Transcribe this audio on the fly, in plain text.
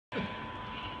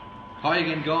Hi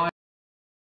again, guys.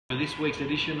 For this week's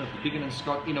edition of the Biggin and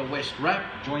Scott Inner West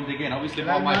Wrap, joined again obviously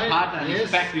by my partner.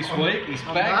 He's back this week. He's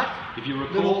back. If you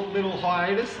recall, little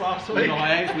hiatus last week. Little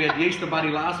hiatus. We had the Easter Bunny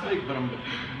last week, but I'm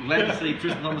glad to see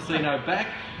Tristan Tomasino back.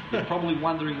 You're probably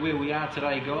wondering where we are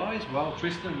today, guys. Well,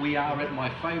 Tristan, we are at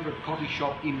my favourite coffee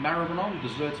shop in Maribyrnong,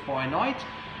 Desserts by Night,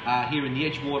 here in the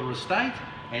Edgewater Estate.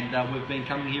 And we've been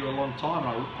coming here a long time.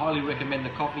 I highly recommend the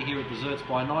coffee here at Desserts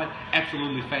by Night.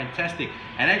 Absolutely fantastic.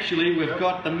 And actually, we've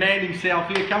got the man himself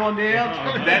here. Come on down,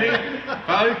 Danny,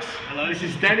 folks. Hello. This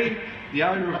is Danny, the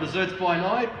owner of Desserts by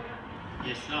Night.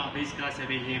 Yes, sir. These guys have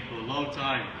been here for a long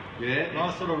time. Yeah.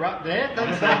 Nice little wrap there.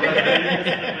 Thanks,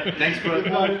 Thanks for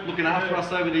looking after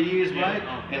us over the years, mate.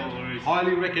 No worries.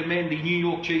 Highly recommend the New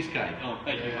York cheesecake. Oh,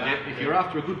 thank you. If you're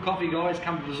after a good coffee, guys,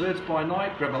 come to Desserts by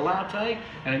Night, grab a latte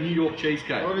and a New York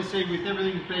cheesecake. Obviously, with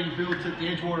everything being built at the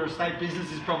Edgewater Estate,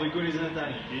 business is probably good, isn't it,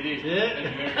 Danny? It is. Yeah.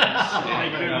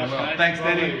 Thank you very much. Thank you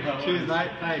very much, guys. Thanks, Danny. Cheers,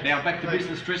 mate. Thanks. Now back to Thanks.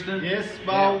 business, Tristan. Yes,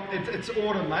 well, it's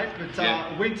autumn, mate,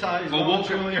 but winter is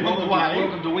welcome, on the way.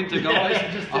 welcome to winter, guys.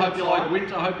 Just I hope you like outside.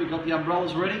 winter. I hope you've got the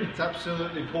umbrellas ready. It's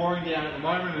absolutely pouring down at the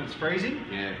moment and it's freezing.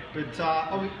 Yeah. But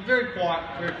I was very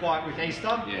quiet with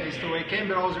Easter, Easter weekend,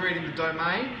 but I was reading the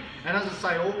Domain, and as I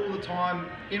say all the time,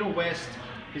 Inner West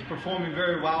is performing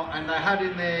very well, and they had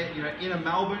in there, you know, Inner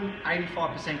Melbourne,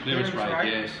 85% clearance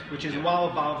rate, yes. which is well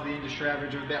above the industry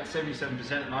average of about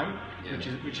 77% at the moment,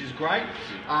 which is great.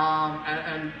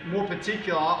 And more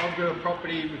particular, I've got a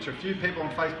property which a few people on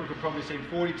Facebook have probably seen,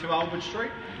 42 Albert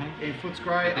Street in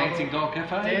Footscray. Dancing Dog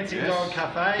Cafe. Dancing Dog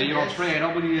Cafe. And you're on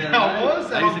 3AW. I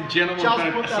was. Ladies and gentlemen,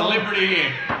 we've got a celebrity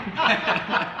here.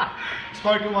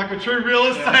 Spoken like a true real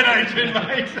estate agent,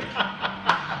 mate.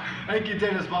 Thank you,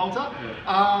 Dennis Malta.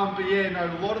 But yeah, no,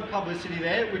 a lot of publicity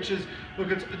there, which is, look,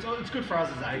 it's good for us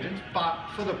as agents, but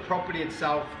for the property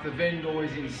itself, the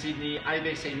vendors in Sydney,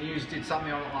 ABC News did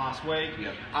something on it last week.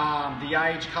 The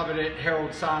Age covered it,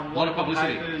 Herald Sun, a lot of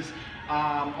publicity. Papers.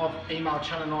 I've emailed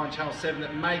Channel 9, Channel 7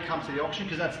 that may come to the auction,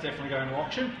 because that's definitely going to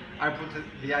auction, April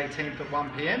the 18th at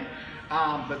 1 PM.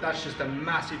 But that's just a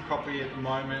massive property at the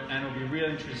moment, and it'll be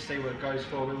really interesting to see what it goes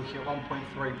for. We're looking at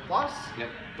 1.3 plus.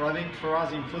 But I think for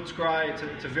us in Footscray,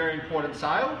 it's a very important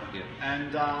sale. And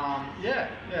it's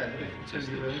going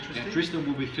to be really interesting. Now, Tristan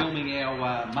will be filming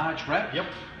our March wrap.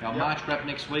 Our March wrap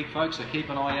next week, folks. So keep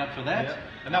an eye out for that.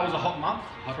 And that was a hot month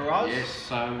for us. Yes.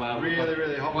 So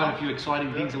really hot. Quite a few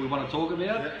exciting things that we want to talk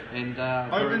about. And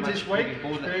opens this week.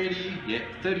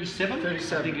 37. I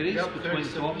think it is between the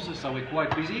two offices. So we're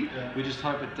quite busy. We just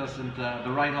hope it doesn't.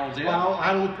 The rain holds out. Well, I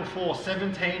had a look before.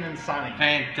 17 and sunny.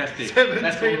 Fantastic. 17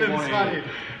 that's what we and want sunny.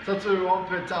 So that's what we want.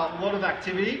 But a lot of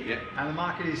activity. And the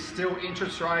market is still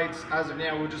interest rates as of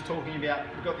now. We're just talking about.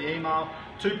 We've got the email.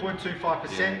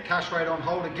 2.25% cash rate on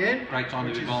hold again. Great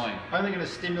time to be buying. Only going to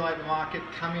stimulate the market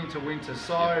coming into winter.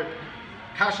 So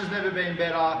cash has never been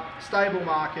better. Stable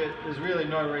market. There's really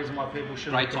no reason why people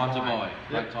shouldn't. Great time to buy.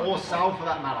 Or sell for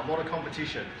that matter. A lot of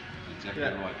competition. Exactly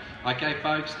right. Okay,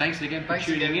 folks. Thanks again for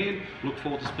tuning in. Look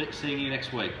forward to seeing you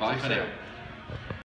next week. Bye for now.